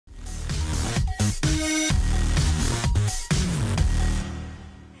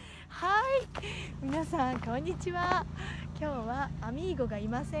皆さんこんにちは。今日はアミーゴがい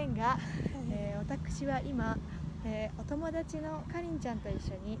ませんが、私は今、お友達のかりんちゃんと一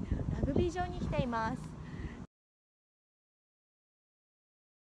緒にラグビー場に来ています。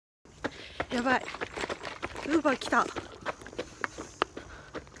やばい、ウーバー来た。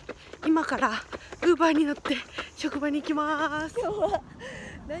今からウーバーに乗って職場に行きます。今日は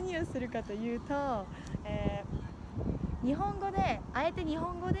何をするかというと、日本語で、あえて日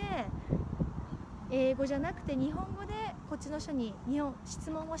本語で英語じゃなくて日本語でこっちの人に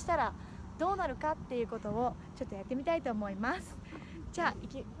質問をしたらどうなるかっていうことをちょっとやってみたいと思います。じゃあ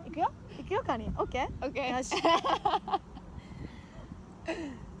行くよカニ。オッケー？オッケー。よし。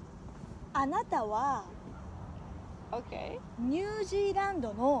あなたはニュージーラン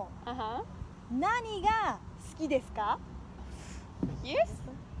ドの何が好きですか？ Yes?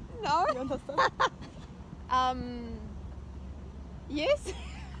 No? Yes?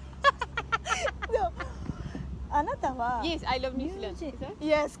 No. あなたは Yes, I love New Zealand.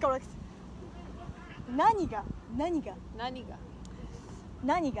 Yes, correct. 何が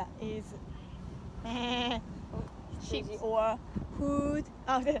is Sheep or food?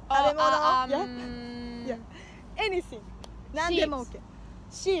 食べ物 Yeah. Anything. 何でも OK.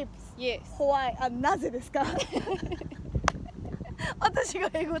 Sheep. Yes. Why? なぜですか？私が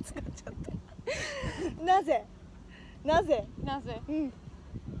英語使っちゃった。なぜ？うん。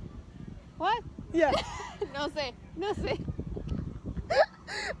What? Yeah. No sé.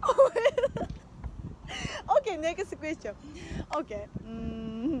 Okay, next question. Okay.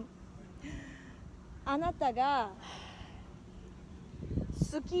 あなたが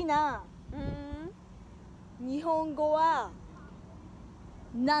好きな日本語は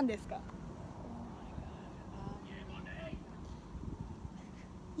何ですか？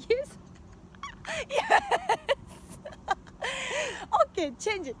 Yes. Okay, チ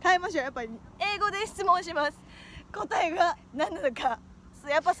ェンジ変えましょう。やっぱり英語で質問します。答えが何なのか、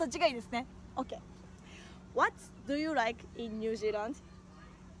やっぱそっちがいいですね。Okay. What do you like in New Zealand?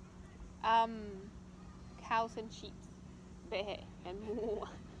 Cows and sheep, behe and moo.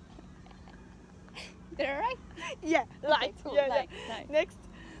 Did I right? Yeah, right. Cool. Yeah, Like. Next.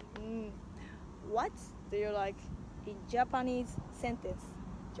 What do you like in Japanese sentence?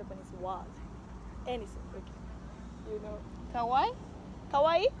 Japanese word. Anything. Okay. You know. Kawaii? か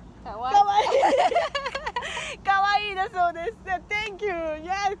わいい？ Kawaii. かわいい。かわいいだそうです。Thank you.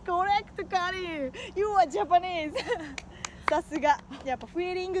 Yes, correct, Karin. You are Japanese. さすが。やっぱフ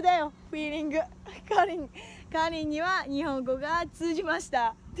ィーリングだよ。フィーリング。カリンには日本語が通じまし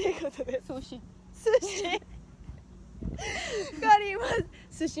た。ということで。寿司。カリンは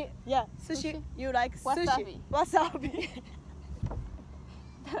寿司。Yeah, 寿司。You like 寿司。わさび。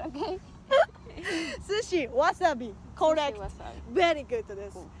Okay. 寿司、わさび。Correct. Very good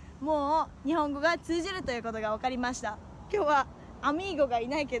です。もう日本語が通じるということが分かりました。今日はアミーゴがい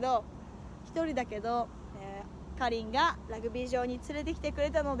ないけど一人だけど、カリンがラグビー場に連れてきてくれ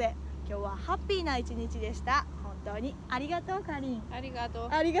たので今日はハッピーな一日でした。本当にありがとうカリン。ありがとう。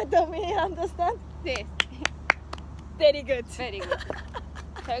Me understand? です。Very good. Very good.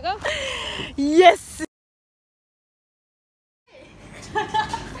 Shall we go? Yes.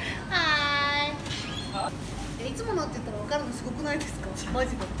 Hi. いつものって言ったら分かるのすごくないですか？マ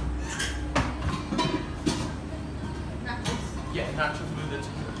ジで。Yeah, nachos with it.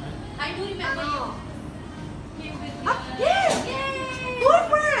 I do remember you. Yes!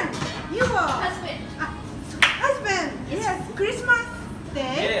 Boyfriend! You are Husband. husband! Yes! Christmas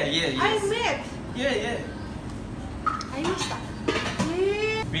day! Yeah. I met! Yeah. 会いました。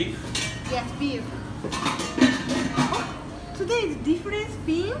Beef. Yes, beef. Today is different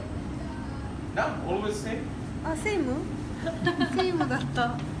beef? No, always same. Same? Same だっ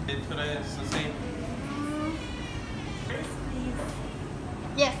た。Today is the same.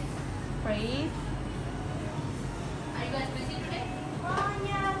 Yes, please. Are you guys busy today?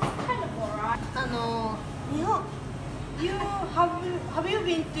 Yeah, kind of alright. 日本 have you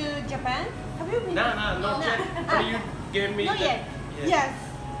been to Japan? Have you been? No, not yet. But you gave me Not the, yet. Yeah. Yes.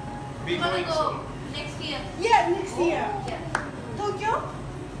 Be We're gonna going go soon. next year. Yeah, next year. Yeah. Tokyo?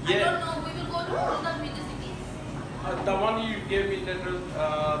 I don't Yeah. know. We will go to all the major cities. The one you gave me, that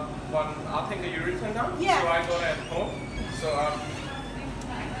one, I think you written down. Yeah. So I got it at home. So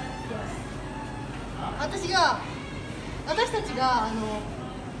私たちが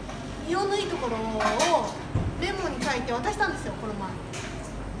日本のいいところをレモンに書いて渡したんですよ、この前。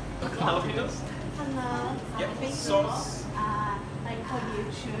jalapenos. Yeah. Sauce. Like how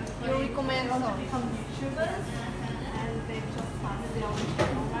YouTube. You recommend some YouTubers and they just started their own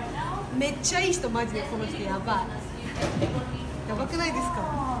channel right now. めっちゃいい人マジでこの人やばい。やばくないです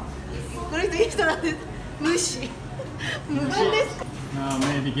か？この人いい人なんです。無視。無言ですか。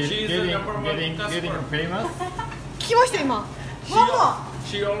Maybe She's the number one getting customer. famous. 聞きました今。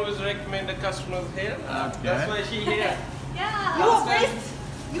 She always recommend the customers here. Okay. That's why she here. Yeah. You are best.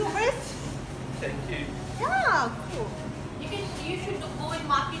 You are best. Thank you. Yeah, cool. You should go in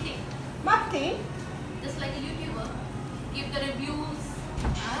marketing, Marketing. just like a YouTuber. Give the reviews.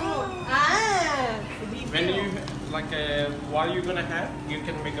 When you what you're gonna have, you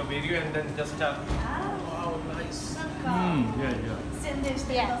can make a video and then just tell. Wow, nice. Yeah. 宣伝し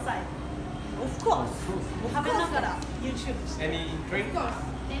てください。Of course. 食べながら YouTube して。 Any drink?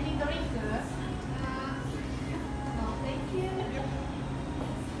 Any drink? No, thank you.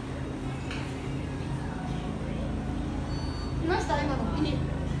 見ました今のいい。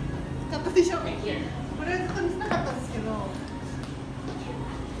使ったでしょ。これはずっと見せなかったんですけど。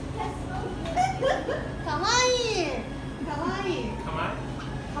かわいい。かわいい。 Come on.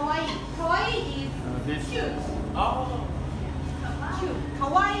 かわいい。かわいい is This cute. Oh. Cute. か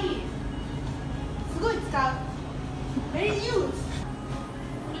わいい。すごい使う。Very used.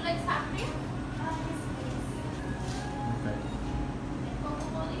 Would you like sangria?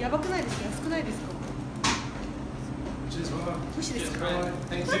 okay. やばくないですか。安くないですか。 Just one. 無視ですか。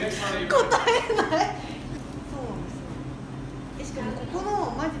 Thanks. 答えない。そうなんですよ。しかもここ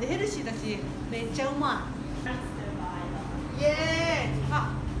のマジでヘルシーだし、めっちゃうまい。イエーイ。あ、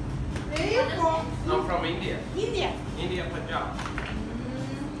Where you from? I'm from India. India. India, Punjab.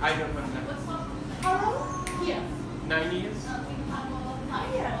 I don't know. How long? Here. 9 years.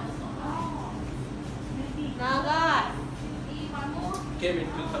 長 Came in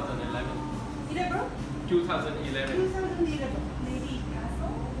 2011. い。11? 2011. 2011.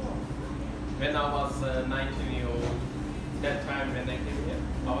 When I was 19-year-old. That time when I came here,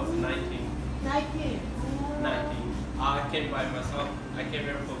 I was 19. 19. 19. I came by myself. I came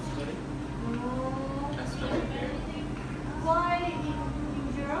here for study. I studied here. Why in New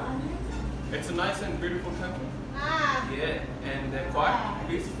Zealand? It's a nice and beautiful country. Ah. Yeah, and quite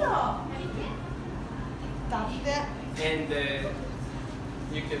peaceful. だって。 And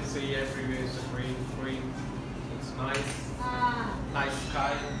you can see everywhere is green. It's nice. あ Nice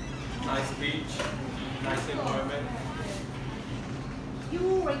sky, nice beach, nice environment.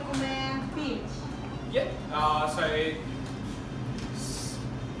 You recommend beach? Yeah, so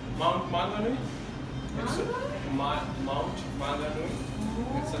Mount Manganui. It's Mount Manganui.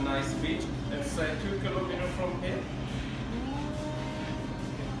 It's a nice beach. It's 2 kilometers from here.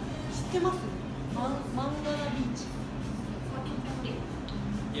 知ってます？マンガナビーチ。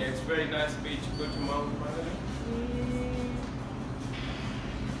 Yeah, it's very nice beach. Go to Mount Manganui.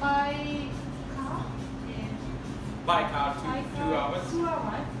 By car? By car, 2 hours. 2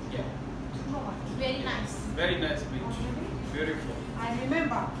 hours? Yeah, 2 hours. Very nice. very nice beach. Beautiful. I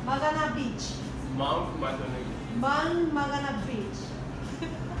remember Magana Beach. Mount Manganui. Magana Beach.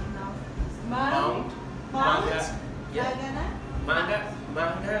 Mount Manga. Yeah. Magana?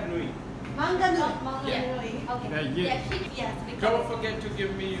 Manganui. Manganui. Yeah. Okay. Yeah, Yes. Don't forget to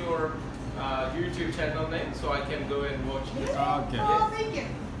give me your YouTube channel name so I can go and watch it. Okay. Oh, thank you.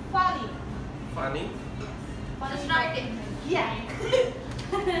 Funny. Funny. Just write it. Yeah.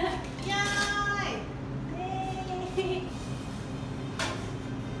 Yay!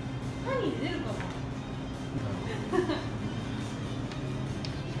 Funny 出るかな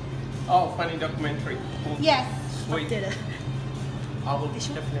Oh, funny documentary. Cool. Yes. Sweet. Did it. I will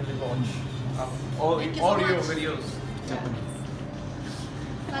definitely watch all Thank you so your much. videos.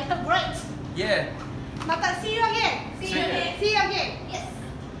 Like great. Yeah. また see you again. See you again. See you again. Yes.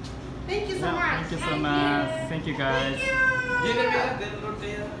 Thank you so Yeah, much. thank you so much. Thank you guys. Thank you. Get it there, then look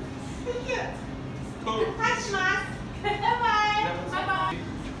there. Thank you. Cool. タッチします。バイバイ。Bye bye.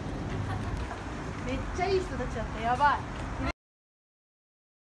 めっちゃいい人たちだった。やばい。